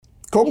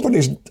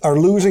companies are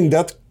losing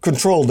that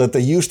control that they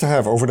used to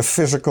have over the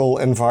physical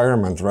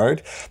environment,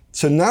 right?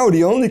 So now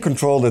the only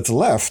control that's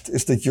left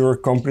is that you're a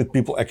company that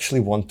people actually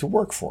want to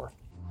work for.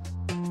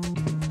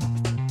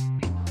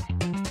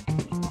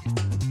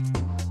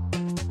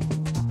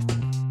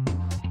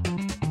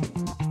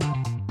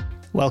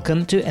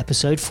 Welcome to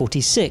episode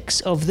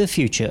 46 of The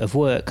Future of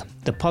Work,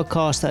 the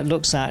podcast that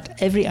looks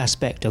at every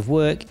aspect of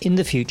work in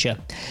the future.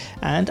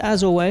 And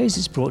as always,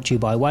 it's brought to you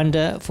by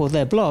Wanda for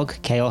their blog,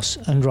 Chaos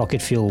and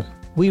Rocket Fuel.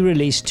 We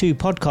release 2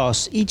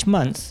 podcasts each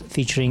month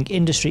featuring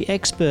industry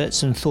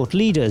experts and thought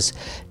leaders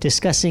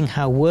discussing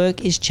how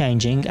work is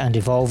changing and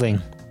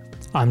evolving.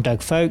 I'm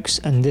Doug Folks,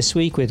 and this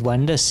week with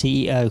Wanda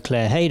CEO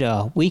Claire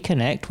Haydar, we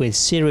connect with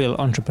serial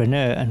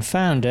entrepreneur and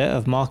founder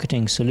of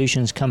marketing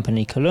solutions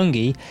company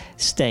Kalungi,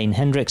 Stijn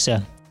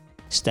Hendrikse.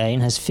 Stijn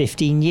has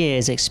 15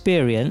 years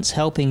experience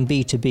helping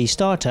B2B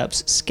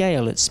startups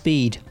scale at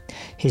speed.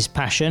 His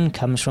passion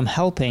comes from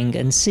helping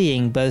and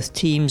seeing both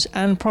teams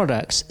and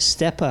products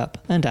step up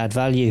and add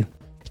value.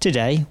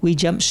 Today, we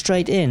jump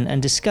straight in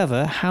and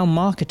discover how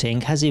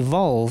marketing has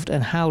evolved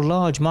and how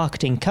large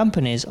marketing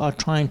companies are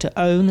trying to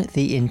own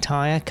the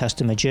entire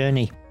customer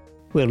journey.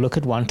 We'll look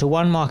at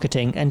one-to-one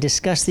marketing and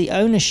discuss the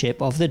ownership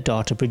of the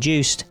data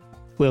produced.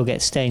 We'll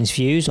get Stijn's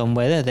views on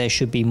whether there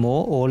should be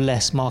more or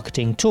less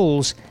marketing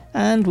tools,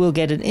 and we'll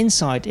get an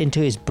insight into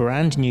his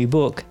brand new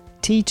book,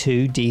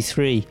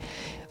 T2D3,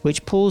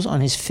 which pulls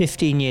on his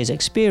 15 years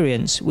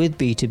experience with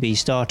B2B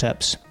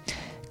startups.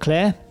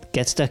 Claire,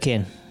 get stuck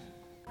in.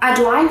 I'd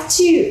like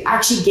to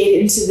actually get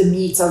into the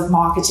meat of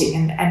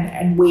marketing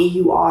and where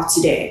you are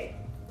today.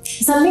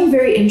 Something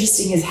very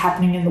interesting is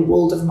happening in the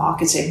world of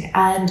marketing,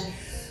 and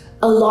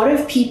a lot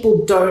of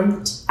people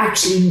don't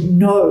actually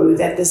know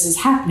that this is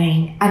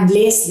happening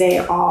unless they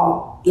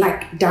are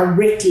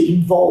directly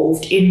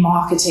involved in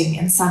marketing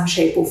in some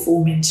shape or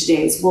form in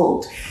today's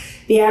world.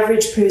 The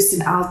average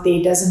person out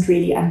there doesn't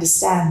really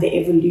understand the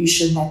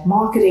evolution that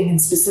marketing,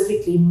 and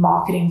specifically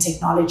marketing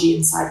technology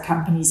inside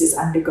companies, is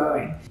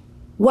undergoing.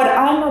 What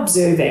I'm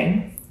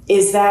observing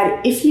is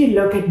that if you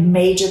look at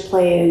major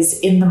players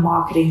in the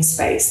marketing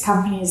space,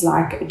 companies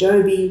like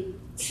Adobe,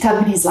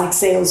 companies like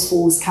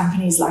Salesforce,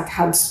 companies like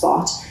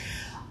HubSpot,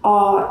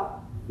 are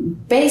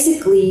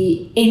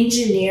basically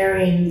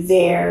engineering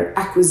their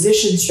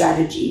acquisition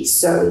strategy.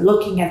 So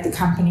looking at the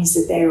companies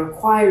that they're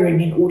acquiring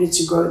in order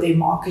to grow their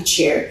market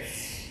share,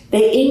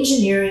 they're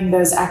engineering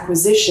those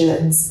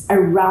acquisitions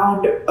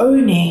around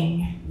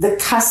owning the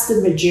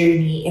customer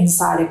journey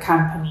inside a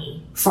company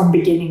from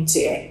beginning to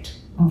end.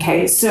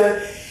 Okay,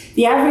 so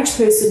the average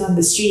person on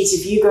the street,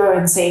 if you go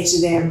and say to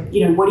them,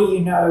 what do you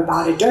know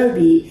about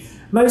Adobe?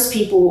 Most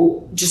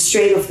people just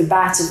straight off the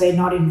bat, if they're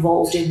not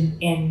involved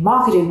in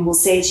marketing, will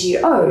say to you,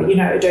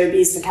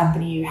 Adobe is the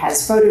company who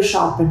has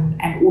Photoshop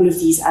and all of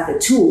these other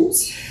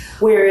tools.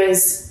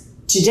 Whereas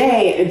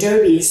today,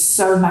 Adobe is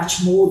so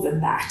much more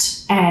than that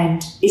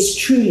and is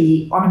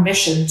truly on a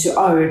mission to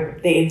own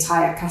the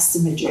entire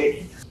customer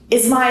journey.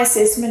 Is my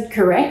assessment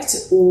correct,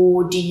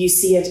 or do you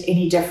see it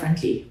any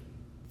differently?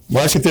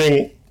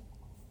 Marketing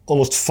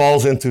almost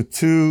falls into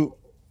 2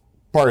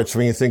 parts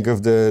when you think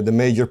of the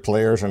major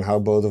players and how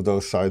both of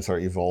those sides are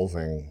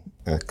evolving,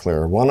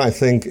 Claire. One, I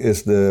think,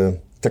 is the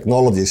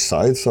technology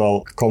side, so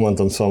I'll comment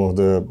on some of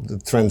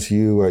the trends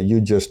you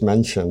just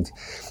mentioned.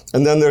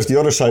 And then there's the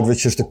other side,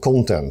 which is the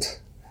content,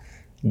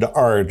 the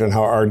art, and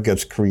how art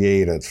gets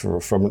created,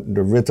 from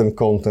the written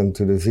content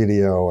to the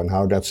video and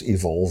how that's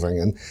evolving.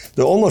 And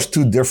they're almost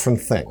 2 different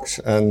things.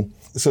 And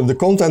so the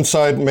content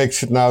side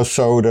makes it now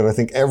so that I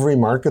think every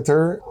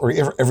marketer or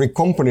every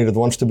company that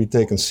wants to be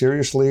taken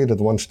seriously, that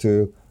wants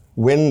to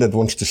win, that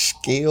wants to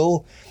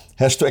scale,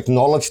 has to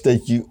acknowledge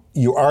that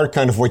you are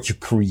kind of what you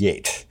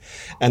create.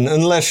 And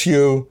unless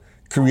you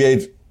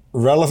create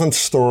relevant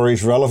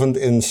stories, relevant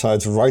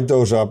insights, write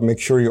those up, make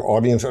sure your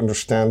audience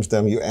understands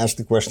them, you ask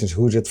the questions,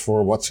 who's it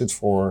for, what's it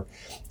for,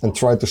 and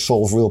try to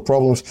solve real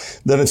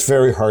problems, then it's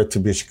very hard to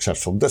be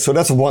successful. So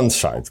that's one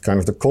side. Kind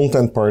of the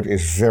content part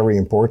is very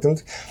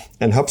important.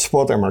 And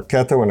HubSpot and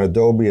Marketo and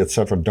Adobe,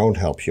 etc., don't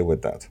help you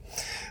with that.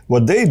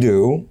 What they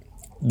do,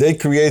 they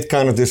create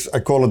kind of this, I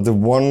call it the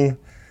one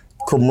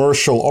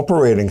commercial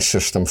operating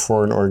system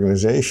for an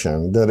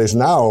organization that is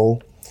now,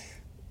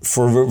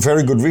 for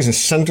very good reason,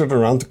 centered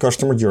around the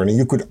customer journey.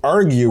 You could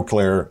argue,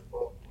 Claire,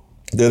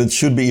 that it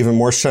should be even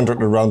more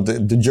centered around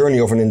the journey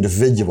of an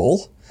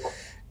individual.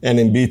 And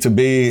in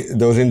B2B,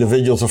 those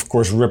individuals, of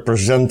course,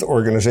 represent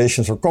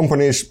organizations or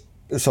companies.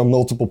 So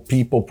multiple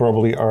people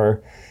probably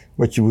are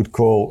what you would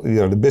call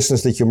the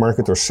business that you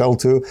market or sell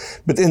to.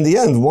 But in the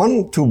end,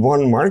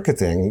 one-to-one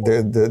marketing,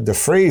 the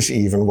phrase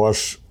even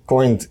was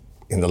coined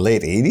in the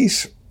late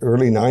 80s,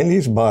 early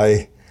 90s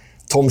by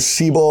Tom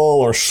Siebel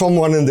or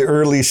someone in the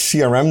early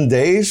CRM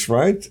days,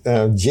 right?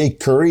 Jay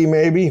Curry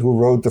maybe, who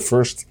wrote the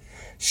first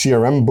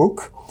CRM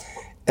book.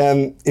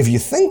 And if you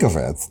think of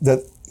it, that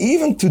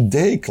even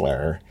today,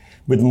 Claire,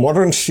 with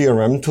modern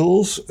CRM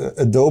tools,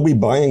 Adobe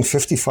buying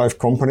 55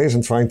 companies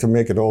and trying to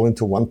make it all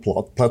into one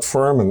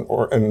platform,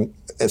 and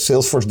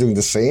Salesforce doing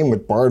the same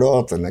with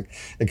Pardot and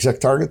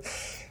ExactTarget.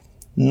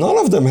 none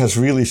of them has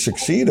really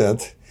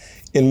succeeded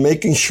in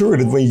making sure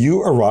that when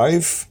you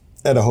arrive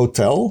at a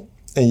hotel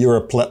and you're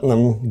a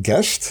platinum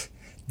guest,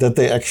 that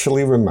they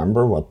actually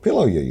remember what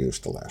pillow you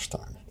used the last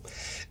time.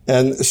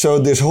 And so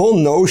this whole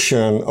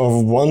notion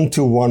of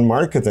one-to-one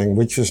marketing,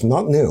 which is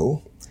not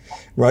new,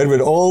 right?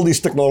 With all these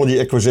technology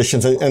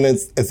acquisitions, and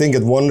I think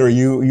at Wonder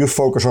you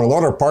focus on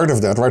another part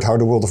of that, right? How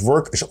the world of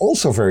work is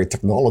also very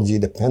technology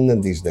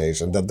dependent these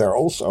days, and that there are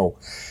also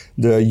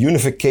the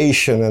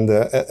unification and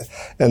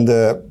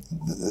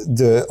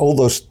the all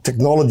those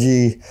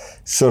technology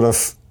sort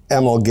of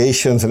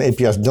amalgamations and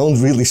APIs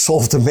don't really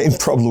solve the main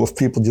problem of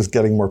people just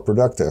getting more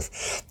productive.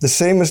 The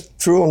same is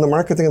true on the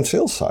marketing and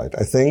sales side.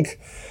 I think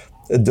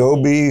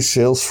Adobe,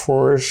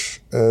 Salesforce,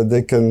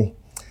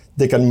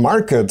 they can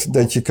market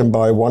that you can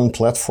buy one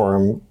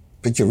platform,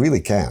 but you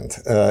really can't.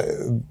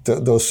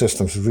 Those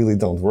systems really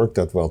don't work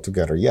that well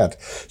together yet.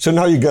 So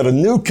now you got a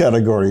new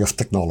category of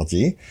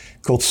technology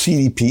called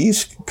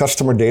CDPs,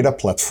 Customer Data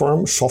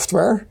Platform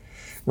Software,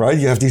 right?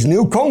 You have these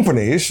new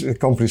companies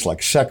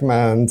like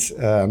Segment,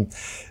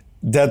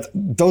 that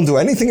don't do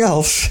anything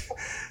else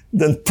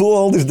than pull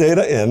all this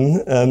data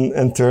in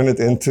and turn it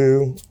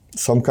into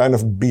some kind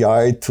of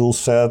BI tool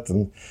set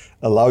and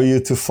allow you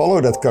to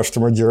follow that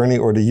customer journey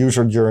or the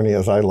user journey,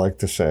 as I like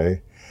to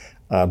say,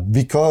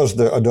 because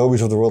the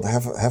Adobes of the world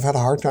have had a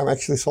hard time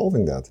actually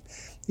solving that.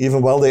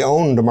 Even while they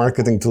own the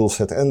marketing tool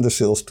set and the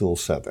sales tool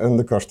set and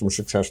the customer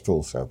success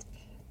tool set.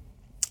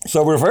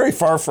 So we're very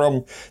far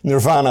from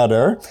nirvana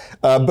there,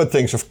 but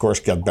things, of course,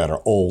 get better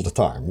all the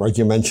time, right?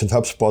 You mentioned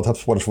HubSpot.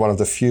 HubSpot is one of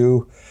the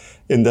few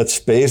in that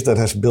space that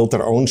has built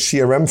their own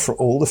CRM for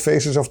all the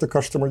phases of the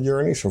customer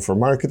journey. So for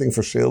marketing,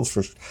 for sales,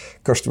 for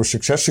customer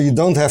success. So you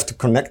don't have to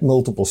connect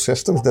multiple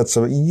systems. That's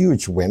a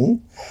huge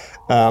win.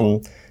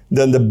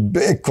 Then the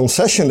big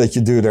concession that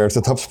you do there is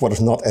that HubSpot is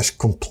not as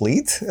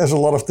complete as a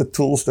lot of the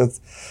tools that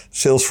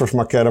Salesforce,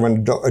 Marketo,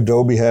 and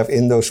Adobe have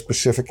in those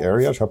specific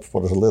areas.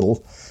 HubSpot is a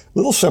little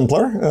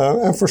simpler,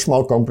 and for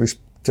small companies,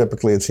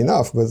 typically it's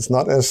enough, but it's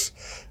not as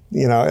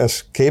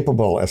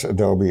capable as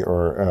Adobe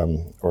or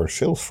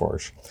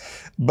Salesforce.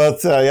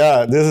 But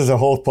this is a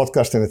whole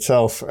podcast in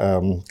itself,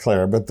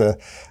 Claire. But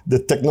the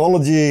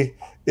technology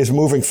is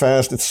moving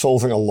fast. It's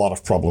solving a lot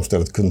of problems that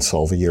it couldn't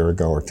solve a year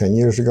ago or 10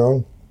 years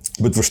ago.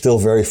 But we're still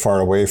very far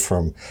away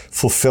from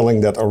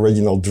fulfilling that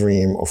original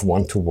dream of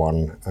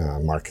one-to-one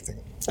marketing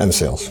and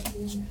sales.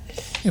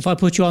 If I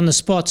put you on the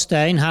spot,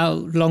 Stijn, how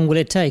long will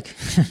it take?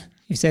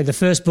 You said the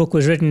first book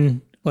was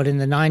written, in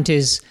the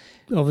 90s,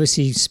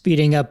 obviously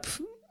speeding up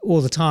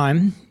all the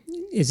time.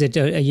 Is it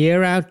a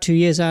year out, 2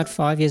 years out,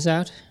 5 years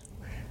out?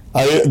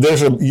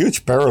 There's a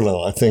huge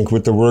parallel, I think,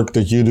 with the work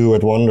that you do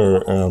at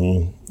Wonder,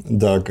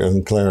 Doug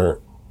and Claire.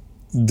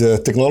 The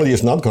technology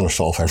is not going to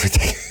solve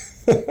everything.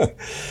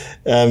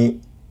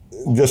 And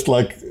just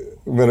like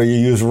whether you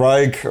use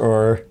Rike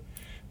or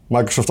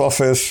Microsoft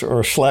Office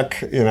or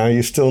Slack,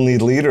 you still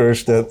need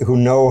leaders who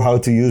know how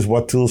to use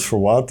what tools for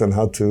what and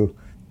how to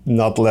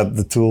not let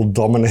the tool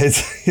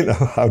dominate,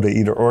 how to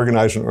either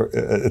organize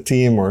a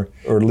team or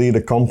lead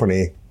a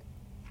company.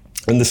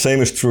 And the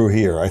same is true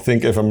here. I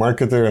think if a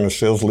marketer and a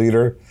sales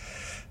leader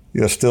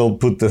still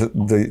put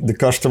the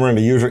customer and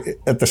the user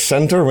at the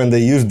center when they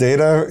use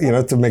data,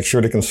 to make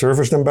sure they can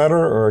service them better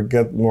or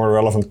get more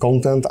relevant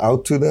content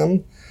out to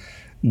them,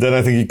 then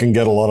I think you can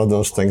get a lot of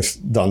those things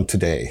done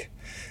today.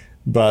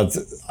 But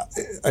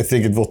I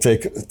think it will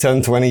take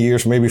 10, 20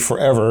 years, maybe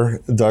forever.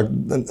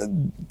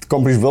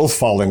 Companies will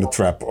fall in the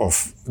trap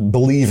of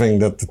believing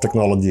that the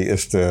technology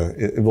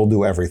it will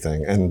do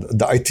everything. And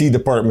the IT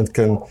department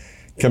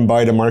can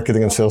buy the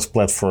marketing and sales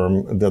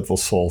platform that will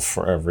solve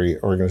for every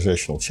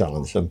organizational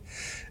challenge. And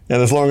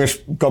as long as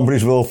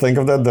companies will think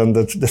of that, then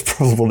that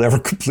probably will never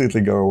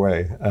completely go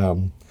away.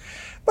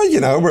 But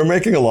we're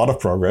making a lot of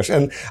progress.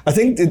 And I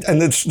think,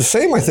 and it's the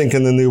same, I think,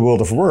 in the new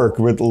world of work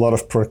with a lot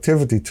of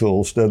productivity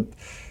tools, that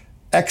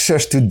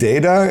access to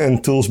data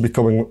and tools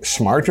becoming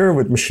smarter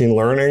with machine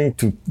learning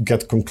to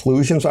get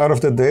conclusions out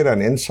of the data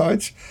and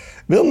insights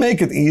will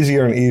make it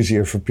easier and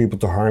easier for people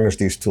to harness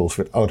these tools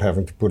without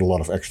having to put a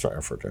lot of extra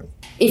effort in.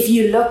 If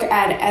you look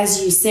at,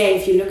 as you say,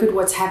 if you look at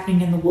what's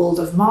happening in the world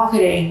of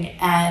marketing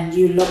and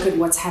you look at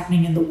what's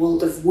happening in the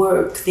world of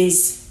work,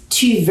 there's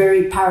two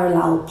very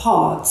parallel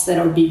paths that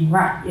are being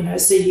run.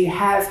 So you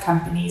have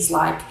companies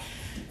like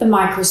the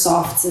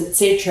Microsofts,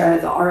 etc.,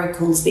 the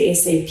Oracles, the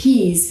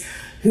SAPs,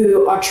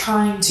 who are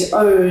trying to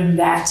own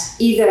that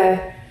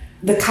either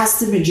the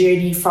customer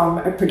journey from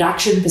a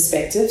production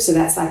perspective, so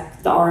that's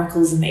like the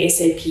Oracles and the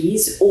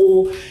SAPs,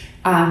 or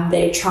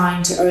they're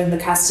trying to own the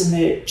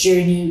customer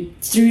journey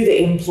through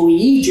the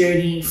employee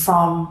journey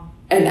from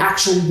an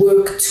actual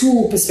work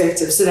tool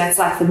perspective. So that's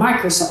like the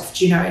Microsoft,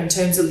 in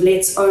terms of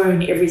let's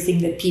own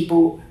everything that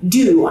people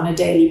do on a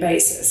daily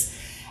basis.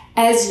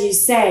 As you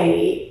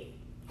say,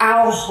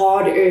 our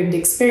hard-earned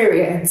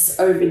experience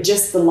over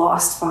just the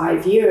last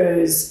 5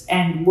 years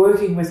and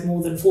working with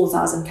more than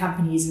 4,000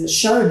 companies has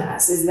shown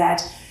us is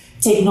that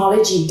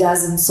technology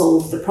doesn't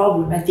solve the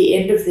problem. At the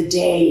end of the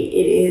day,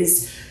 it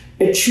is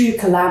a true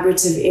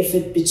collaborative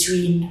effort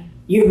between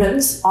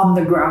humans on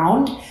the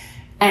ground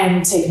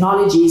and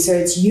technology. So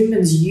it's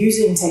humans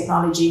using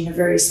technology in a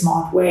very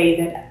smart way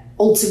that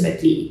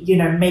ultimately,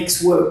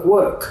 makes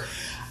work.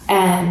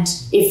 And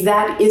if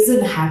that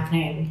isn't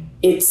happening,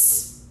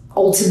 it's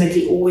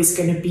ultimately always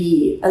going to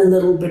be a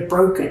little bit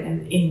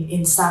broken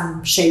in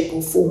some shape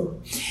or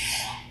form.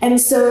 And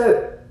so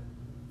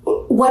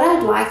what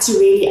I'd like to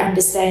really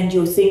understand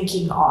your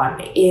thinking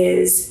on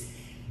is,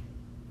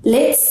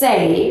 let's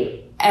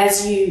say,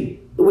 as you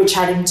were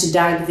chatting to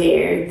Doug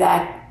there,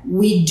 that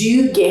we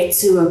do get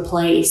to a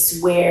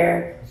place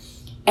where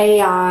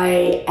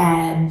AI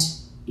and,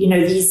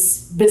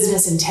 these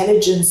business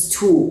intelligence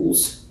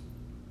tools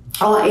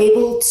are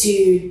able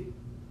to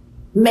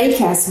make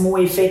us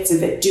more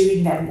effective at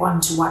doing that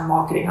one-to-one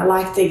marketing. I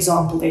like the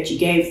example that you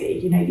gave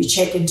there. You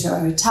check into a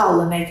hotel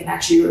and they can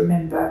actually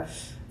remember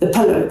the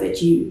pillow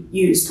that you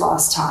used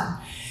last time.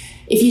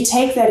 If you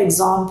take that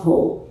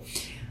example,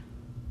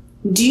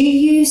 do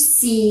you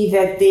see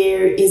that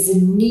there is a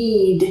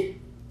need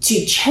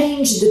to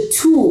change the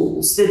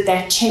tools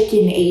that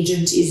check-in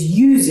agent is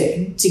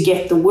using to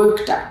get the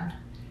work done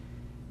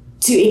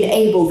to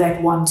enable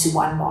that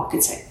one-to-one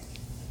marketing?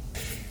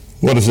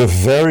 Well, it's a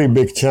very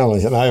big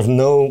challenge, and I have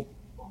no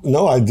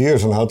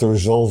ideas on how to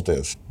resolve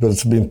this, but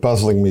it's been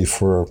puzzling me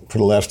for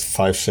the last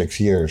 5-6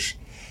 years.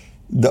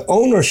 The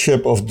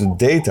ownership of the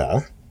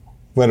data,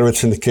 whether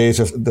it's in the case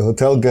of the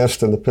hotel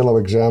guest and the pillow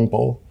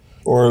example,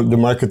 or the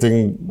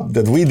marketing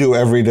that we do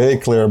every day,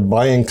 Claire,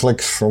 buying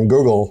clicks from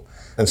Google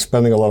and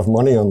spending a lot of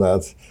money on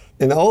that.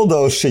 In all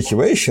those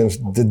situations,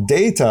 the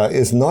data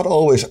is not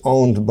always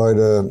owned by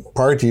the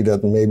party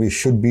that maybe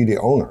should be the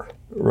owner,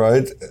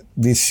 right?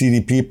 These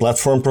CDP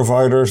platform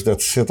providers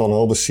that sit on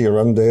all the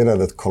CRM data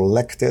that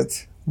collect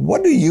it.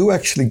 What do you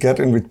actually get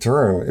in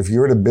return if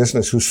you're the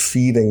business who's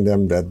feeding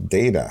them that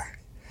data?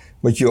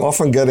 What you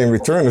often get in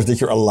return is that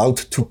you're allowed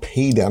to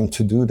pay them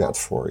to do that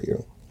for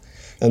you.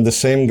 And the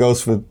same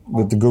goes with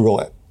the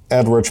Google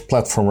AdWords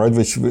platform, right?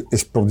 Which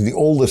is probably the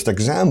oldest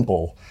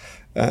example.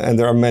 And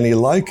there are many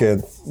like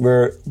it,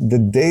 where the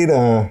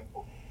data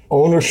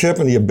ownership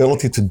and the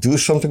ability to do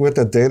something with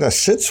that data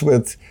sits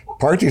with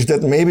parties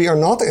that maybe are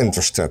not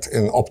interested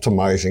in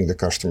optimizing the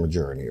customer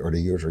journey or the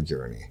user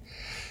journey.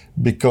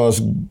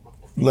 Because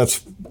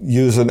let's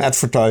use an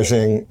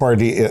advertising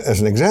party as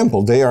an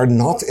example. They are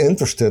not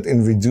interested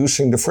in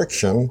reducing the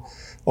friction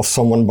of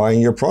someone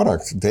buying your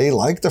product. They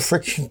like the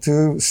friction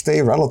to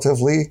stay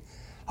relatively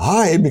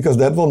high because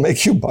that will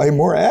make you buy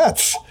more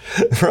ads,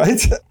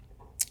 right?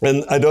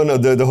 And I don't know,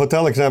 the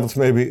hotel examples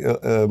may be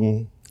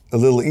a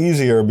little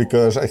easier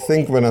because I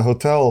think when a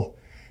hotel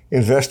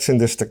invests in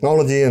this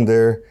technology and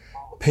they're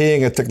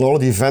paying a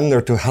technology vendor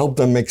to help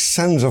them make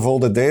sense of all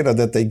the data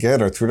that they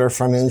gather through their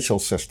financial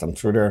system,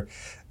 through their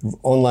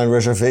online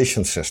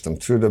reservation system,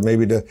 through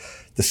maybe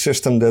the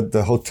system that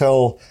the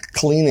hotel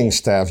cleaning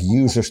staff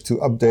uses to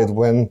update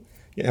when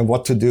and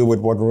what to do with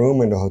what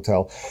room in the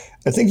hotel.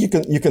 I think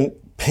you can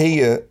pay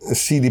a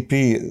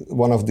CDP,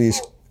 one of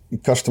these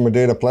customer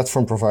data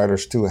platform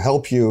providers, to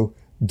help you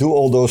do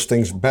all those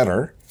things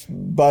better.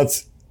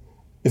 But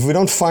if we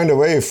don't find a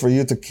way for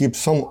you to keep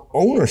some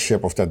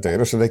ownership of that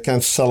data so they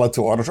can sell it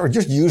to others or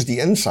just use the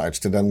insights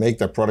to then make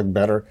their product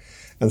better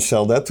and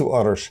sell that to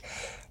others,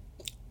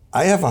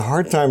 I have a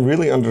hard time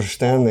really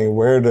understanding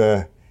where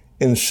the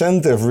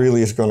incentive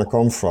really is going to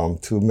come from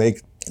to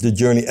make the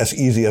journey as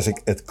easy as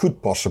it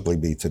could possibly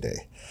be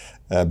today.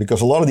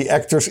 Because a lot of the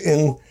actors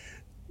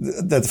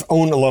that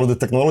own a lot of the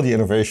technology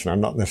innovation are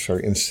not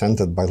necessarily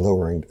incented by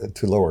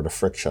lower the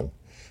friction.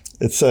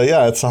 It's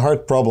a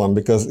hard problem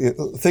because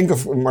think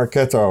of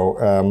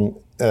Marketo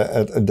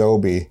at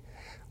Adobe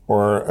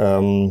or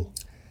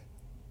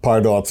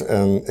Pardot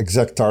and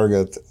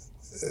ExactTarget,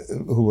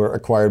 who were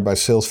acquired by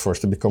Salesforce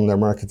to become their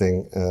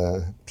marketing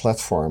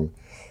platform.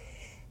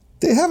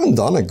 They haven't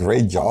done a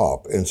great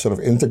job in sort of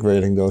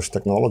integrating those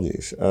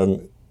technologies.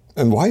 And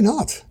why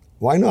not?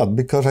 Why not?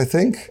 Because I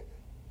think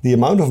the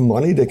amount of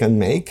money they can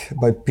make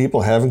by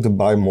people having to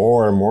buy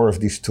more and more of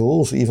these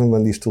tools, even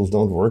when these tools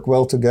don't work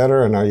well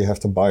together, and now you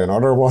have to buy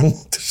another one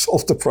to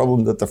solve the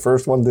problem that the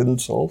first one didn't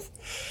solve,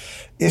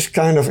 is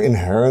kind of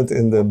inherent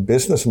in the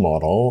business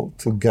model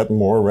to get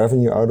more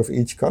revenue out of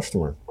each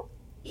customer.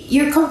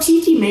 You're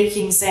completely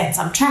making sense.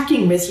 I'm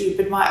tracking with you,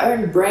 but my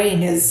own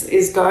brain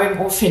is going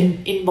off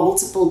in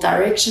multiple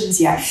directions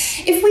here.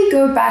 If we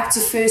go back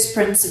to first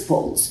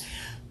principles,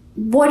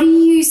 what do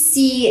you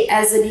see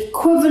as an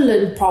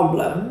equivalent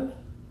problem,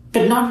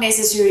 but not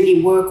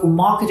necessarily work or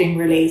marketing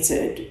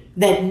related,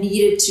 that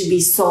needed to be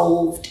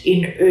solved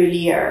in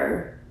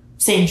earlier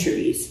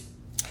centuries?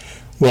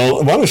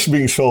 Well, one is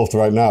being solved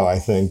right now, I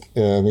think,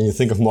 when you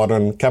think of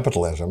modern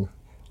capitalism.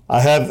 I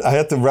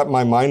had to wrap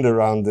my mind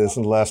around this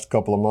in the last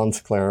couple of months,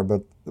 Claire,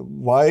 but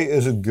why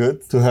is it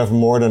good to have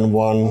more than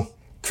one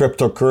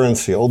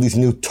cryptocurrency, all these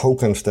new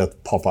tokens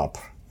that pop up?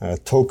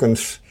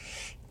 Tokens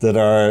that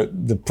are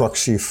the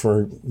proxy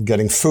for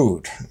getting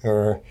food,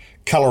 or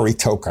calorie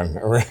token,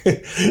 or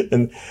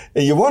and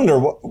you wonder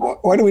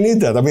why do we need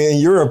that? I mean, in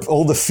Europe,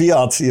 all the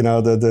fiat,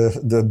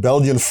 the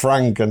Belgian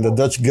franc and the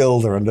Dutch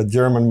guilder and the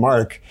German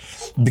mark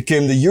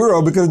became the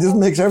euro because it just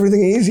makes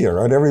everything easier,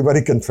 right?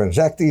 Everybody can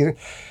transact easier.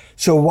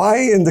 So why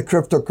in the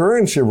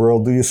cryptocurrency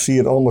world do you see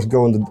it almost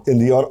go in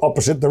the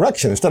opposite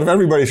direction? Instead of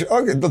everybody saying,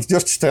 okay, let's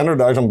just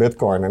standardize on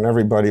Bitcoin and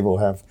everybody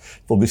will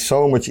be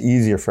so much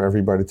easier for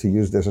everybody to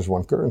use this as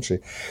one currency.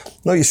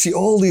 No, you see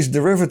all these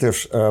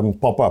derivatives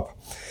pop up.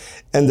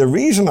 And the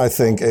reason, I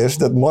think, is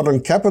that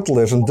modern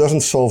capitalism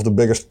doesn't solve the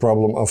biggest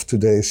problem of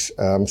today's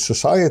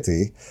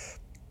society,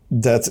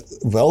 that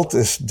wealth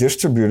is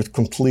distributed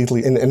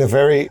completely in a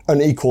very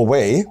unequal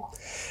way.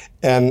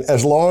 And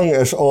as long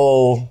as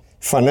all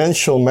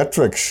financial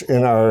metrics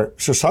in our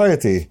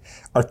society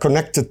are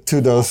connected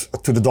to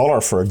the dollar,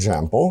 for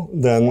example,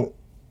 then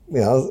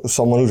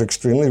someone who's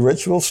extremely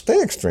rich will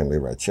stay extremely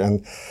rich.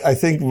 And I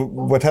think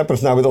what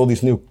happens now with all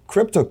these new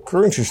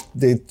cryptocurrencies,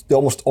 they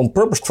almost on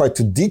purpose try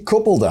to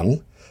decouple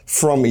them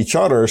from each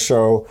other.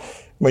 So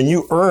when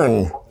you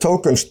earn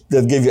tokens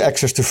that give you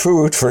access to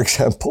food, for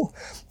example,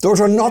 those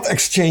are not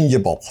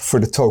exchangeable for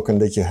the token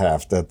that you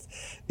have that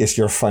is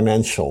your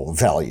financial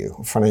value,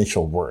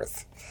 financial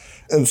worth.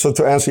 And so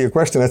to answer your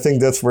question, I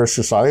think that's where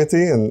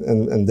society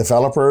and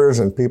developers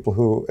and people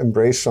who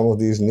embrace some of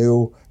these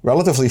new,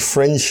 relatively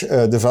fringe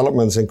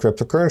developments in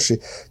cryptocurrency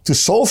to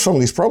solve some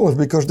of these problems,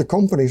 because the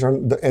companies are,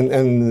 and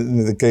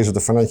in the case of the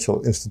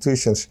financial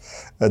institutions,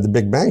 the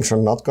big banks are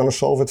not going to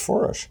solve it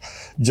for us.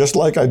 Just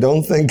like I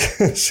don't think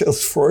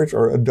Salesforce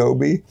or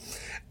Adobe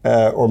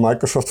or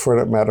Microsoft, for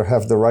that matter,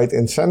 have the right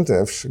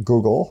incentives,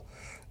 Google,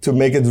 to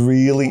make it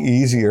really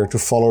easier to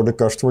follow the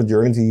customer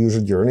journey, to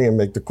user journey, and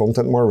make the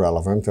content more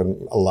relevant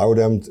and allow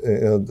them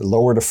to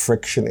lower the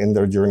friction in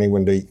their journey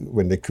when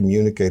they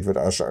communicate with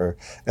us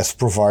as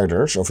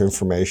providers of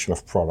information,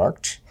 of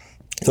products.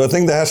 So I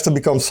think there has to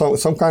become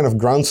some kind of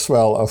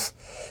groundswell of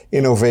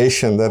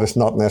innovation that is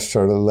not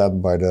necessarily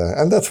led by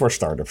and that's where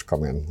startups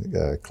come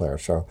in, Claire.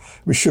 So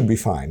we should be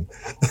fine.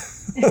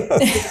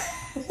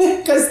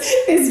 Because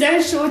there's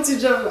no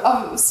shortage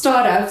of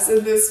startups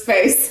in this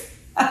space.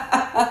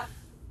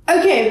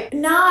 Okay,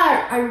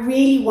 now I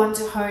really want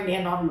to hone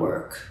in on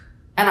work.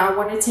 And I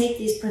want to take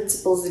these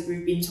principles that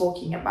we've been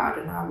talking about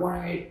and I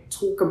want to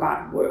talk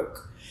about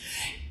work.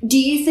 Do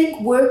you think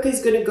work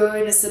is going to go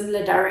in a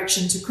similar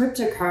direction to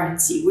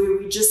cryptocurrency, where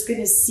we're just going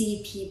to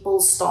see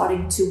people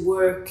starting to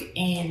work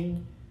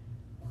in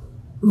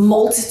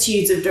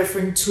multitudes of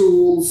different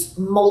tools,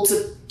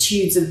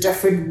 multitudes of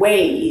different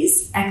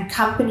ways, and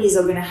companies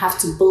are going to have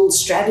to build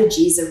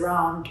strategies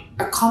around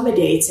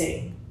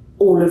accommodating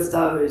all of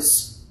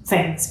those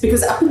things?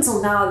 Because up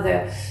until now,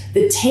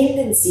 the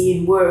tendency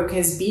in work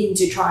has been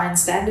to try and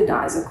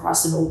standardize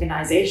across an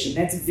organization.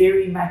 That's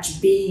very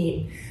much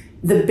been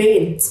the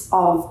bent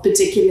of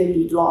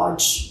particularly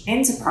large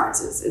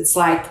enterprises. It's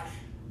like,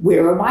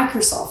 we're a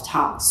Microsoft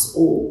house,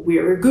 or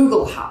we're a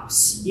Google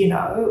house,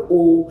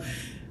 or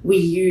we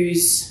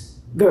use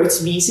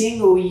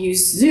GoToMeeting, or we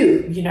use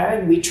Zoom,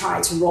 and we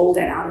try to roll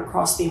that out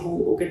across the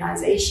whole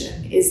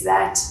organization. Is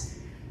that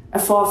a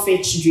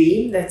far-fetched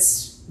dream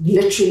that's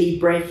literally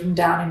breaking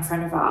down in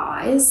front of our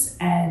eyes?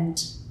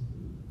 And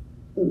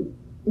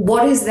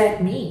what does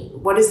that mean?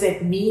 What does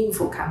that mean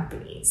for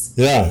companies?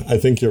 Yeah, I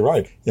think you're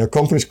right.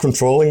 Companies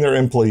controlling their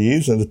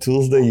employees and the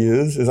tools they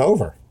use is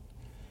over.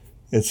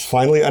 It's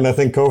finally, and I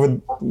think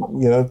COVID,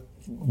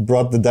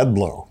 brought the death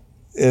blow.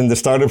 In the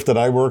startups that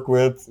I work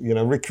with,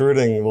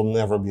 recruiting will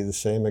never be the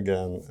same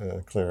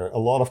again, Claire. A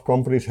lot of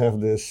companies have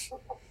this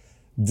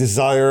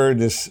desire,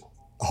 this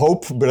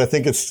hope, but I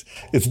think it's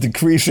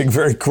decreasing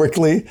very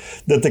quickly,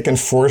 that they can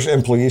force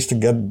employees to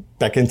get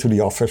back into the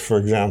office, for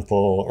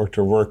example, or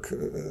to work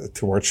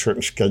towards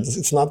certain schedules.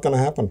 It's not going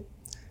to happen.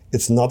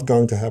 It's not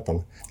going to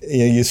happen.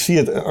 You see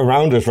it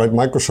around us, right?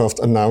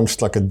 Microsoft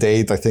announced like a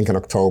date, I think in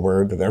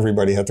October, that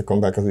everybody had to come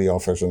back to the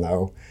office, and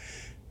now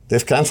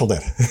they've canceled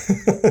it.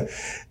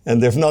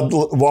 And they've not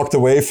walked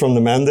away from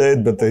the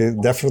mandate, but they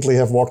definitely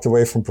have walked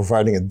away from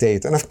providing a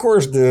date. And of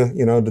course,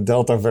 the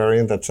Delta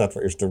variant, et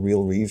cetera, is the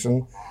real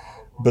reason.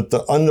 But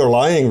the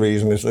underlying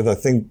reason is that I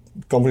think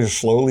companies are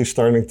slowly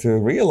starting to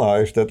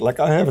realize that, like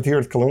I have it here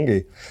at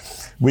Kalungi,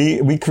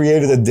 we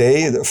created a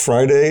day, a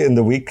Friday in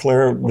the week,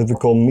 Claire, that we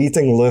call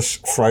Meetingless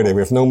Friday.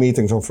 We have no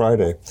meetings on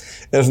Friday,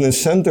 as an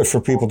incentive for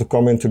people to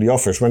come into the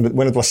office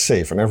when it was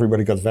safe and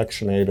everybody got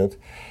vaccinated.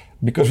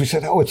 Because we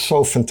said, it's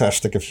so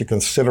fantastic if you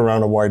can sit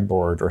around a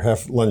whiteboard or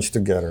have lunch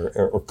together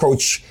or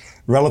coach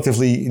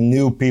relatively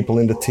new people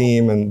in the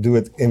team and do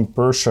it in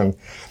person.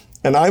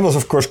 And I was,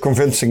 of course,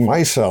 convincing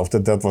myself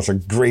that was a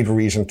great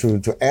reason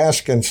to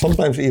ask, and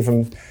sometimes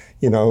even,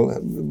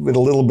 with a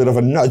little bit of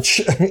a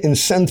nudge,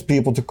 incent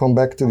people to come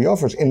back to the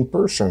office in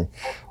person.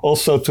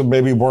 Also to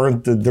maybe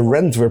warrant the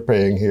rent we're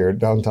paying here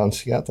downtown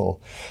Seattle.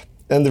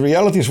 And the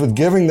reality is with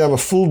giving them a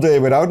full day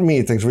without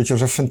meetings, which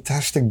is a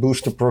fantastic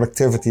boost to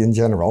productivity in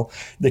general,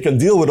 they can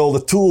deal with all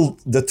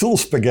the tool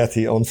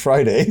spaghetti on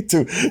Friday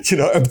to,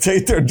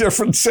 update their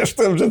different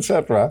systems,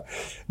 etc.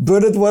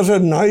 But it was a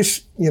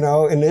nice,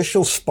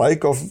 initial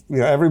spike of,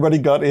 everybody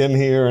got in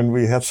here and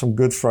we had some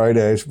good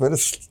Fridays, but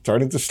it's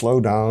starting to slow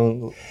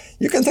down.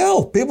 You can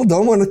tell people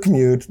don't want to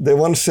commute. They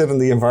want to sit in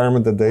the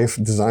environment that they've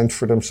designed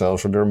for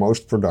themselves, where they're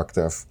most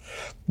productive.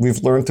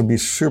 We've learned to be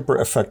super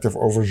effective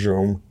over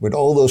Zoom with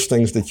all those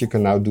things that you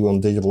can now do on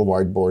digital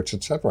whiteboards,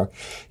 etc.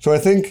 So I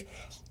think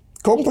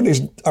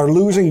companies are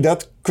losing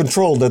that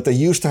control that they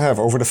used to have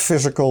over the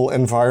physical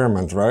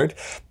environment, right?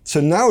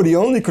 So now the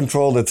only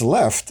control that's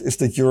left is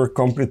that you're a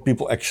company that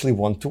people actually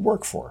want to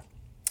work for,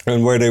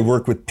 and where they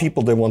work with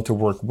people they want to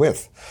work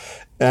with.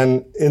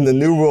 And in the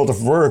new world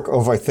of work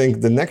of, I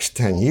think, the next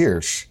 10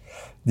 years,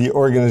 the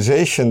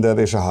organization that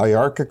is a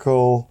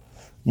hierarchical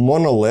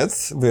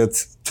monolith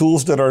with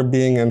tools that are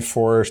being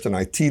enforced, an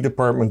IT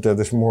department that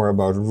is more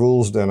about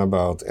rules than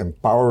about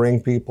empowering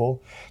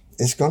people,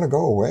 is going to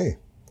go away.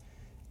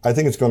 I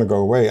think it's going to go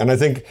away. And I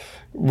think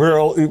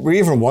we're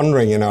even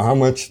wondering, how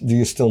much do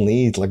you still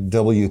need, like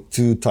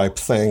W-2 type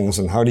things,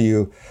 and how do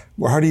you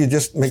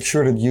just make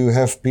sure that you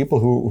have people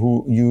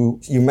who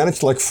you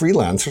manage like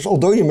freelancers,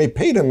 although you may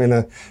pay them in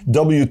a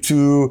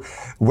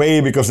W-2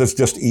 way because it's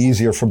just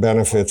easier for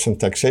benefits and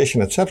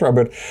taxation, etc.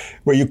 But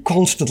where you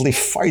constantly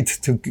fight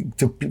to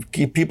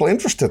keep people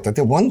interested, that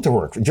they want to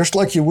work, just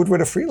like you would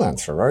with a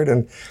freelancer, right?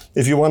 And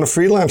if you want a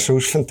freelancer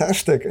who's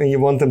fantastic and you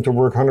want them to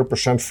work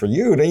 100% for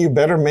you, then you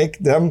better make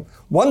them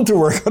want to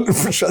work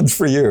 100%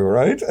 for you,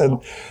 right?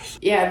 And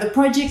yeah, the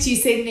projects you're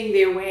sending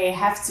their way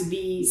have to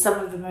be some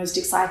of the most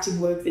exciting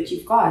work that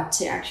you've got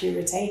to actually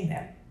retain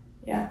them.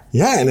 Yeah.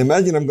 Yeah, and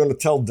imagine I'm going to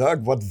tell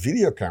Doug what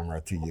video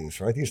camera to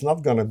use, right? He's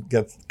not going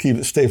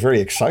to stay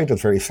very excited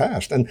very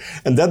fast. And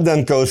that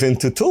then goes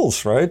into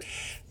tools, right?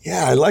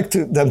 Yeah, I like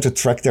them to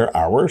track their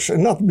hours,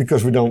 and not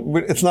because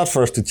it's not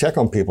for us to check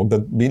on people,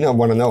 but we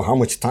want to know how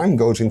much time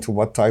goes into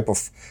what type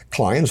of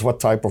clients, what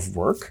type of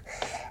work.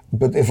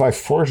 But if I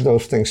force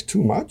those things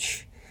too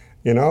much,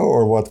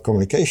 or what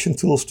communication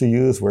tools to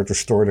use, where to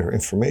store their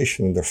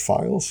information and their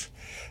files,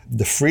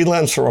 the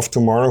freelancer of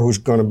tomorrow who's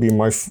going to be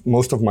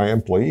most of my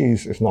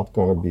employees is not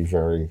going to be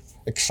very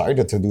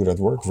excited to do that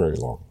work very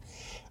long.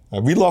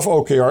 We love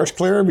OKRs,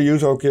 Claire. We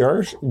use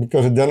OKRs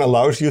because it then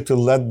allows you to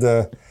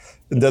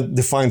that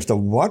defines the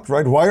what,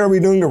 right? Why are we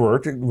doing the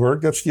work?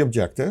 That's the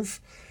objective.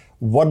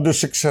 What does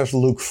success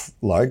look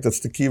like?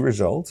 That's the key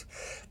result.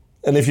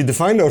 And if you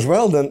define those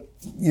well, then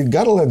you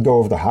got to let go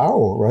of the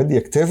how, right? The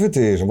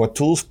activities and what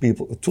tools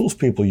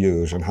people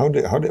use and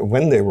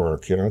when they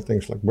work,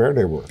 things like where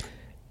they work.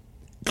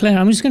 Claire,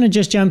 I'm just going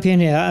to jump in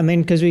here.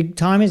 Because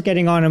time is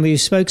getting on and we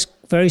spoke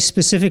very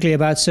specifically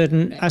about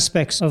certain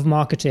aspects of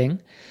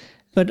marketing.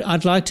 But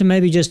I'd like to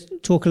maybe just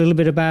talk a little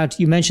bit about,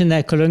 you mentioned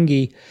there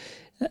Kalungi,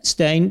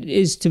 Stijn,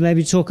 is to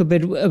maybe talk a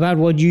bit about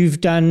what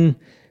you've done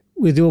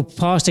with your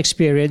past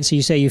experience.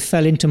 You say you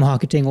fell into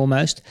marketing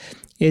almost.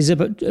 Is a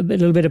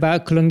little bit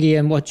about Kalungi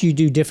and what you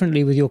do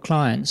differently with your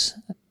clients.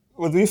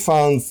 What we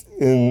found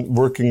in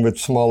working with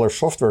smaller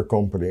software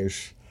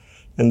companies,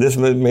 and this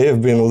may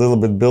have been a little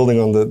bit building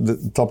on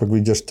the topic we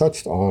just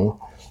touched on,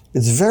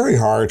 it's very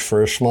hard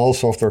for a small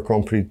software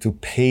company to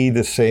pay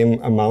the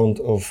same amount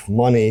of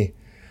money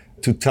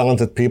to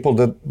talented people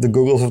that the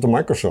Googles of the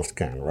Microsoft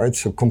can, right?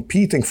 So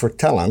competing for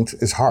talent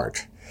is hard.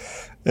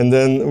 And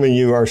then when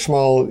you are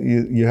small,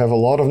 you have a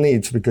lot of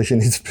needs because you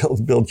need to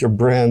build your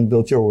brand,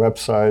 build your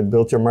website,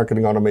 build your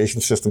marketing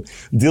automation system,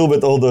 deal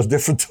with all those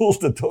different tools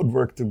that don't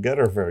work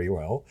together very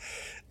well.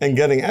 And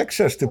getting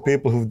access to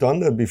people who've done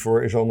that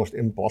before is almost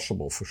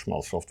impossible for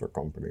small software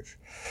companies.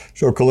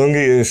 So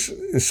Kalungi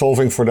is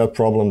solving for that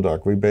problem,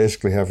 Doug. We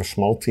basically have a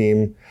small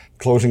team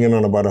closing in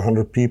on about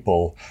 100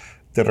 people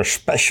that are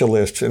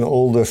specialists in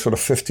all the sort of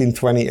 15,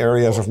 20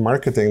 areas of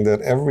marketing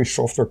that every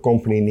software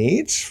company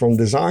needs, from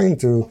design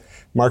to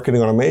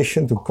marketing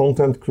automation, to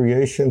content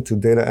creation, to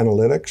data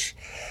analytics,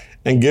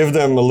 and give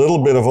them a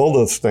little bit of all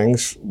those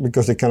things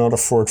because they cannot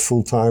afford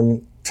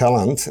full-time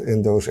talent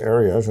in those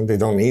areas, and they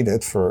don't need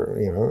it for,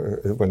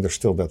 when they're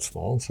still that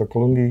small. So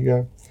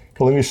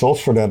Kalungi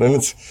solves for that. And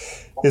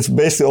it's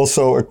basically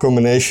also a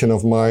combination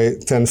of my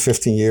 10,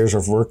 15 years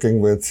of working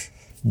with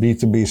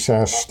B2B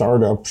SaaS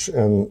startups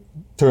and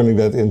turning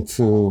that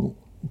into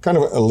kind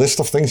of a list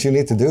of things you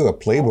need to do, a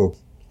playbook.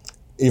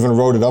 Even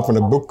wrote it up in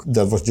a book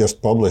that was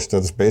just published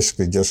that's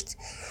basically just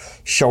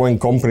showing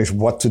companies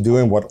what to do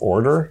in what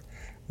order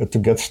to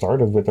get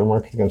started with their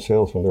marketing and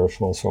sales when they're a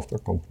small software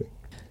company.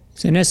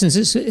 So in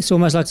essence, it's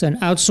almost like an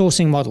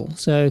outsourcing model.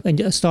 So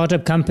a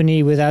startup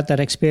company without that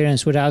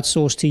experience would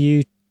outsource to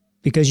you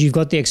because you've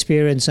got the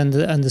experience and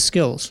the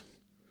skills.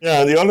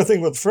 Yeah, the other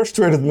thing that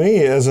frustrated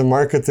me as a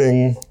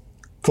marketing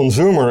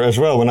consumer as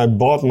well, when I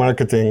bought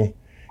marketing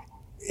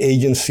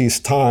agencies'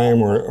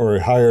 time or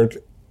hired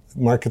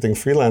marketing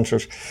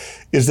freelancers,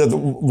 is that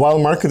while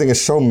marketing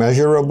is so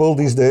measurable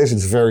these days,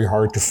 it's very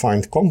hard to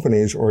find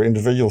companies or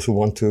individuals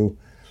who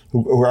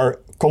are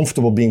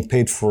comfortable being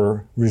paid for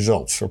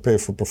results or paid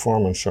for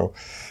performance. So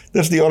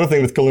that's the other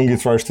thing that Kalungi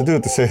tries to do,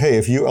 to say, hey,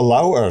 if you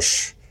allow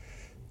us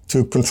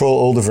to control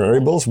all the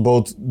variables,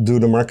 both do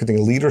the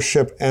marketing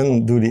leadership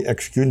and do the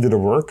execution, do the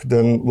work,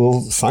 then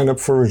we'll sign up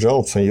for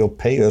results and you'll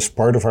pay us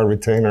part of our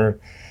retainer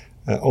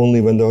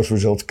only when those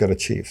results get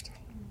achieved.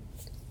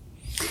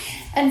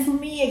 And for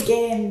me,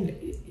 again,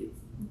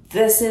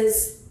 this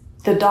is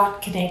the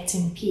dot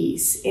connecting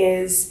piece,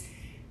 is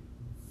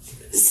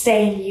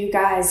saying you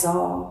guys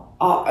are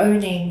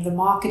owning the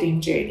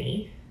marketing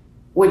journey,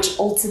 which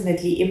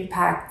ultimately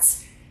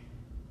impacts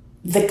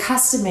the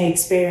customer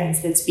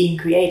experience that's being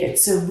created.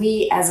 So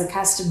we, as a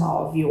customer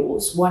of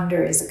yours,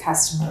 Wonder as a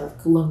customer of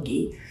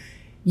Kalungi,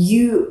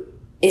 you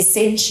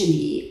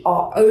essentially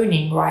are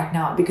owning right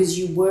now, because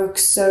you work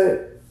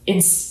so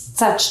in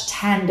such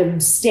tandem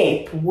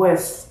step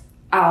with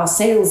our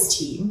sales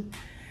team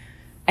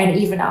and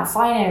even our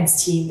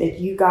finance team, that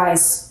you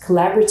guys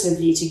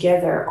collaboratively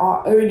together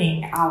are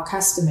owning our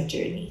customer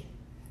journey.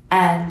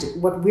 And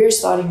what we're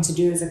starting to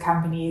do as a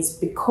company is,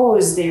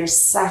 because there's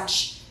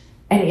such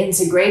an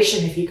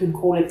integration, if you can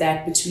call it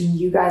that, between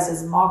you guys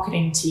as a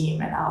marketing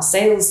team and our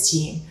sales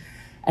team,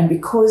 and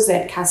because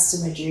that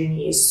customer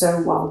journey is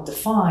so well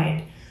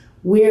defined,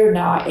 we're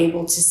now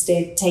able to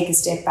take a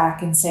step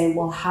back and say,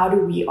 well, how do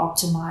we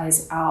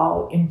optimize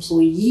our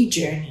employee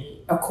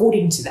journey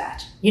according to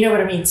that? You know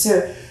what I mean?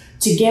 So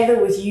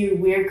together with you,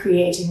 we're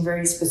creating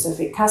very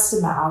specific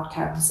customer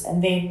outcomes.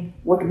 And then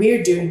what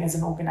we're doing as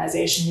an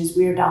organization is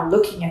we're now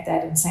looking at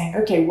that and saying,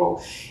 okay,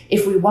 well,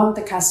 if we want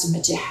the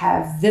customer to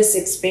have this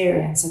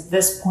experience at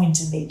this point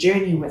in their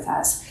journey with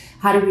us,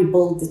 how do we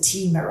build the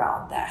team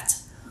around that?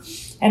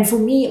 And for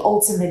me,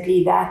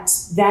 ultimately, that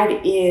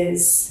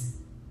is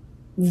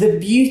the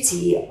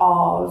beauty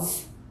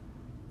of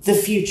the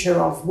future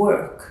of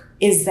work,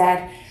 is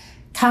that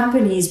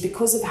companies,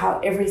 because of how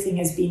everything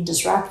has been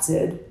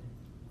disrupted,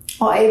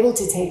 are able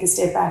to take a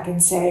step back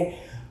and say,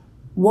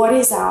 what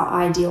is our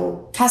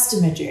ideal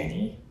customer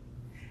journey?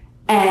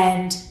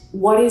 And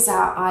what is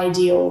our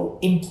ideal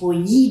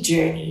employee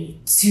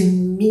journey to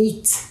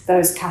meet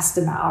those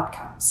customer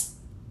outcomes?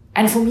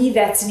 And for me,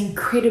 that's an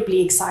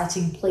incredibly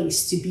exciting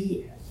place to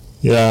be in.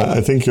 Yeah,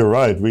 I think you're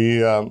right.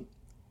 We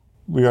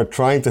are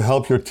trying to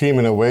help your team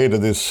in a way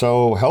that is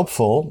so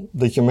helpful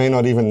that you may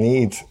not even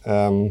need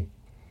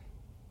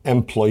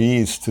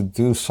employees to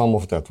do some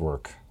of that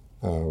work,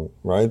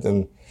 right?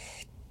 And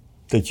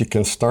that you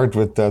can start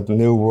with that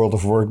new world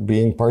of work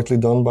being partly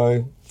done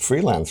by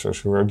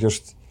freelancers who are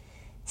just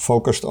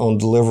focused on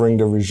delivering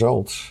the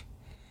results.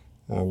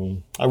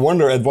 I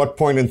wonder at what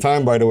point in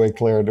time, by the way,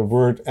 Claire, the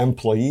word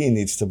employee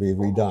needs to be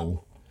redone.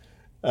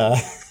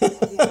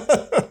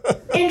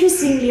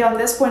 Interestingly, on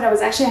this point, I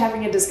was actually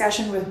having a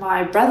discussion with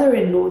my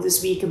brother-in-law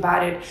this week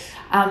about it.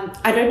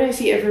 I don't know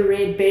if you ever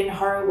read Ben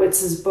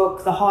Horowitz's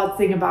book, The Hard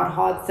Thing About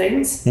Hard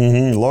Things.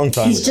 Mm-hmm, long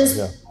time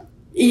ago,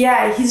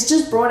 yeah, he's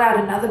just brought out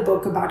another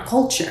book about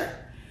culture.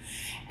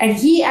 And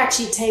he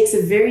actually takes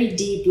a very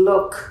deep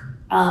look,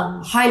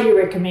 highly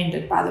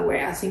recommended, by the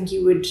way. I think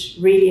you would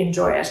really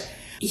enjoy it.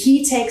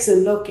 He takes a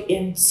look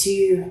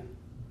into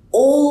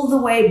all the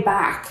way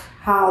back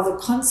how the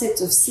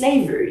concept of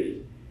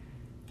slavery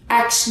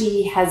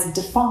actually has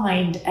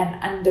defined and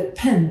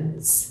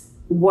underpins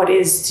what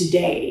is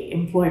today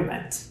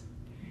employment.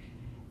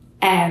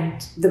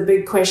 And the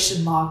big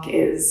question mark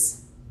is,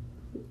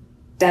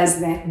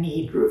 does that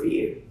need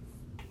review?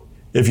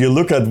 If you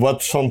look at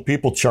what some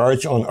people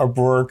charge on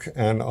Upwork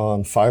and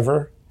on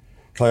Fiverr,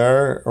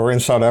 Claire, or in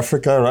South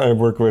Africa, right?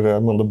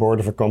 I'm on the board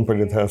of a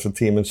company that has a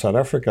team in South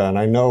Africa, and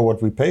I know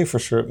what we pay for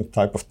certain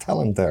type of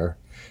talent there.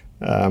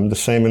 The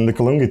same in the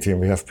Kalungi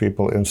team. We have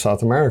people in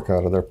South America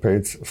that are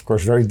paid, of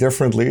course, very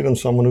differently than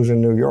someone who's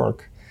in New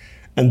York.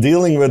 And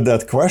dealing with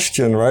that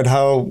question, right?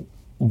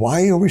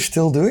 Why are we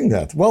still doing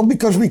that? Well,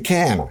 because we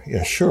can.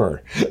 Yeah,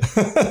 sure.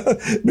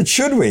 But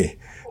should we?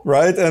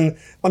 Right? And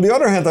on the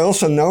other hand, I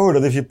also know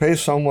that if you pay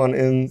someone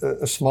in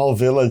a small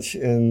village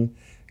in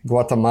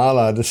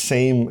Guatemala the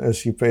same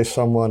as you pay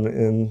someone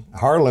in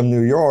Harlem,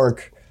 New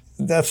York,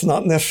 that's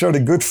not necessarily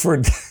good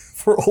for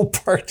all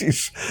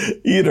parties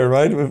either,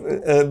 right?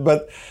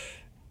 But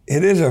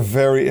it is a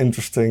very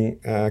interesting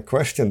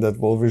question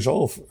that will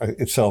resolve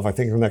itself, I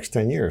think, in the next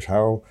 10 years.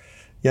 How,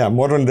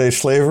 modern day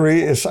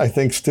slavery is, I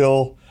think,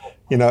 still,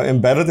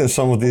 embedded in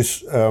some of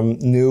these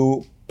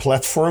new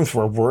platforms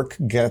where work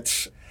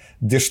gets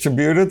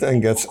distributed and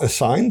gets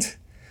assigned.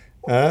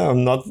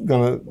 I'm not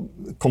going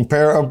to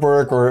compare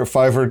Upwork or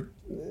Fiverr,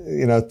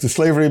 to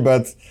slavery,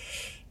 but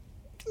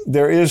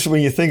there is,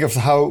 when you think of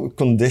how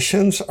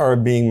conditions are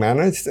being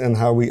managed and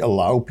how we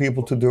allow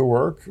people to do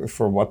work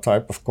for what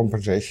type of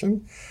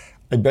compensation,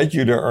 I bet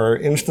you there are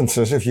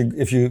instances, if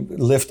you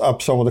lift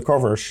up some of the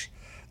covers,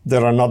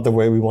 that are not the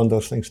way we want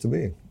those things to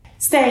be.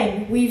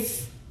 Stijn,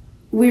 we've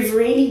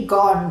really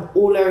gone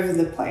all over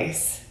the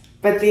place.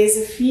 But there's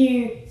a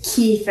few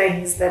key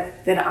things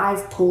that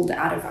I've pulled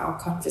out of our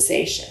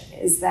conversation,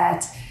 is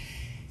that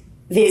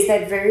there's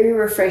that very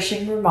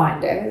refreshing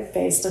reminder,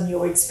 based on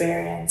your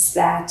experience,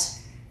 that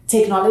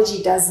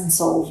technology doesn't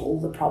solve all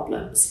the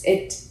problems.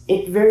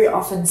 It very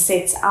often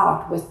sets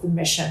out with the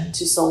mission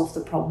to solve the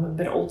problem,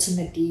 but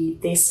ultimately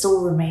there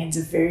still remains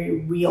a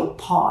very real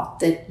part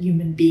that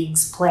human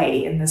beings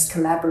play in this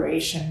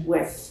collaboration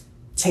with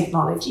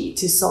technology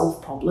to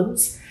solve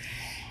problems.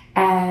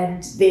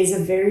 And there's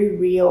a very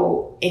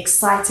real,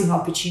 exciting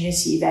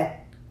opportunity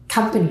that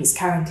companies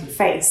currently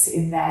face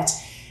in that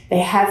they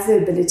have the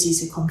ability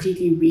to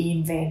completely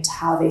reinvent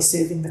how they're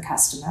serving the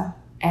customer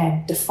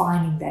and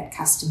defining that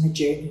customer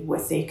journey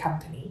with their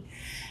company.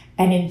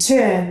 And in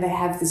turn, they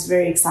have this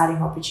very exciting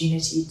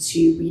opportunity to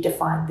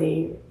redefine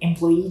their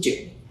employee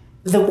journey.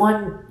 The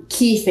one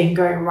key thing,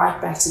 going right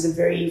back to the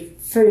very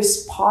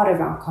first part of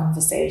our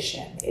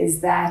conversation,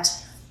 is that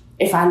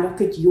if I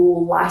look at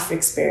your life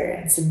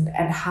experience and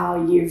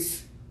how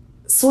you've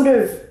sort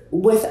of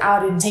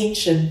without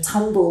intention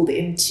tumbled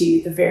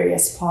into the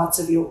various parts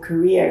of your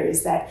career,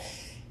 is that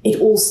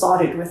it all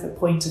started with a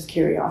point of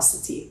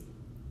curiosity.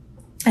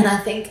 And I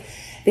think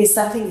there's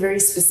something very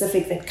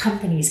specific that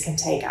companies can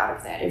take out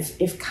of that.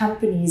 If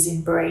companies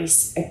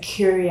embrace a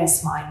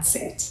curious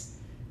mindset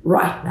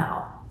right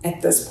now,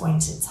 at this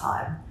point in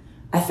time,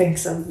 I think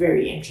some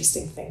very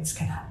interesting things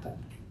can happen.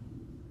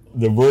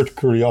 The word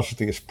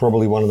curiosity is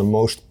probably one of the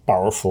most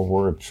powerful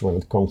words when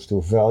it comes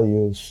to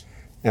values,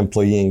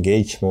 employee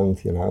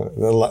engagement. You know,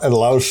 it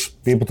allows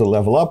people to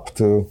level up,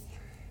 to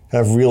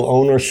have real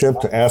ownership,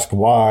 to ask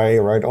why,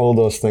 right? All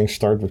those things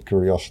start with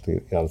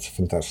curiosity. Yeah, it's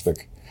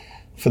fantastic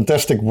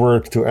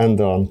word to end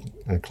on,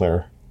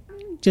 Claire.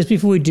 Just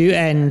before we do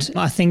end,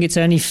 I think it's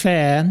only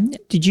fair.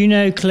 Did you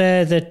know,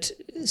 Claire, that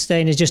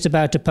Stijn is just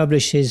about to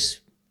publish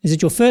is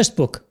it your first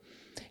book?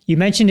 You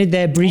mentioned it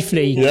there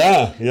briefly.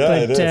 Yeah,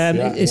 but it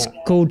is. It's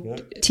called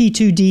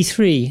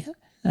T2D3.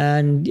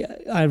 And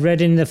I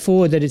read in the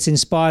foreword that it's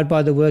inspired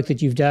by the work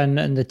that you've done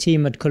and the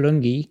team at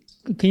Kalungi.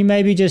 Can you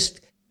maybe just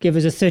give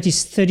us a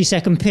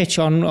 30-second pitch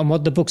on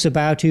what the book's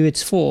about, who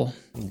it's for?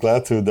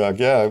 Glad to, Doug.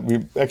 Yeah,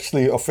 we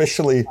actually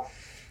officially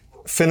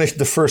finished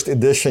the first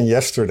edition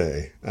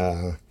yesterday.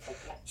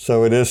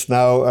 So it is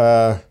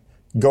now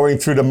going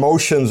through the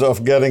motions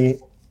of getting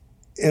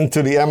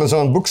into the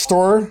Amazon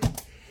bookstore.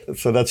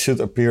 So that should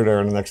appear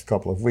there in the next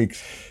couple of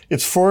weeks.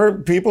 It's for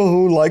people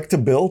who like to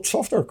build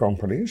software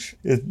companies.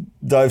 It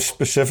dives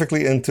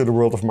specifically into the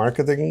world of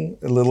marketing,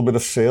 a little bit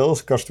of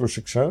sales, customer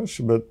success,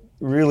 but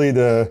really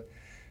the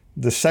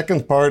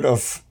second part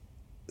of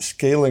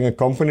scaling a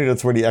company,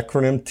 that's where the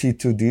acronym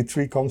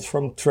T2D3 comes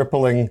from,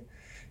 tripling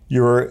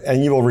your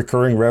annual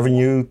recurring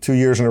revenue 2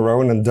 years in a row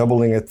and then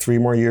doubling it 3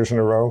 more years in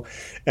a row.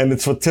 And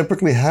it's what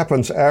typically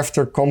happens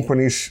after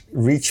companies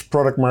reach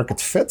product market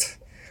fit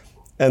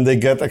and they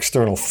get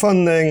external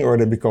funding or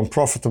they become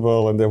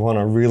profitable and they want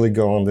to really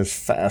go on this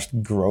fast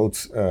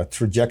growth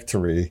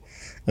trajectory.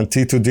 And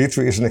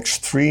T2D3 is an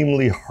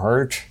extremely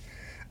hard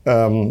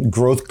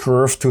growth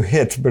curve to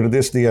hit, but it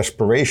is the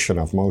aspiration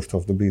of most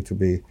of the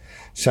B2B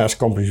SaaS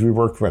companies we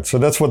work with. So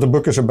that's what the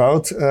book is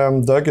about,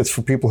 Doug. It's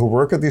for people who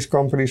work at these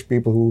companies,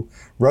 people who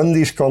run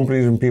these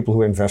companies, and people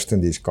who invest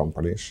in these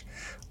companies.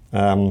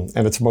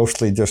 And it's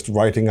mostly just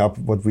writing up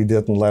what we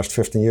did in the last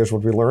 15 years,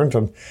 what we learned.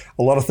 And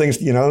a lot of things,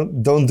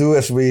 don't do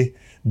as we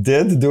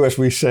did, do as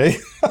we say,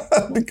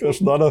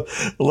 because a lot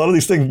of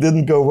these things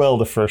didn't go well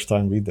the first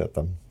time we did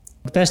them.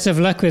 Best of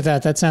luck with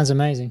that. That sounds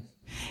amazing.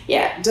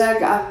 Yeah,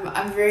 Doug,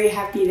 I'm very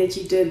happy that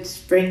you did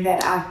bring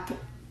that up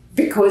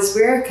because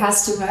we're a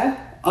customer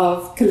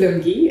of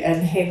Kalungi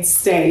and hence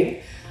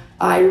Stijn.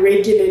 I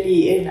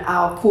regularly in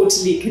our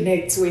quarterly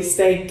connects where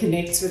Stijn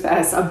connects with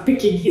us, I'm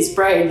picking his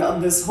brain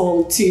on this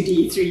whole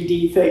 2D,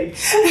 3D thing.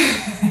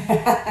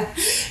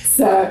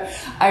 So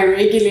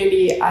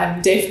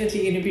I'm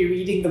definitely going to be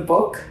reading the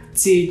book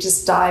to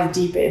just dive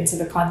deeper into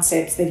the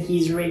concepts that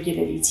he's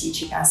regularly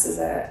teaching us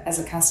as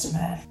a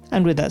customer.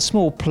 And with that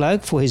small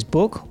plug for his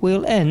book,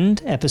 we'll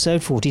end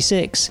episode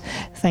 46.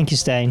 Thank you,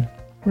 Stijn.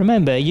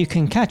 Remember, you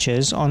can catch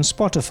us on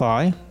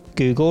Spotify,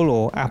 Google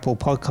or Apple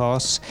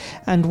Podcasts,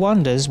 and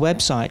Wonder's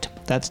website.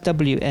 That's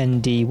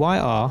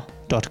WNDYR.com.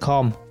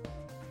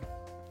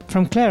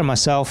 From Claire and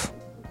myself,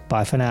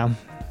 bye for now.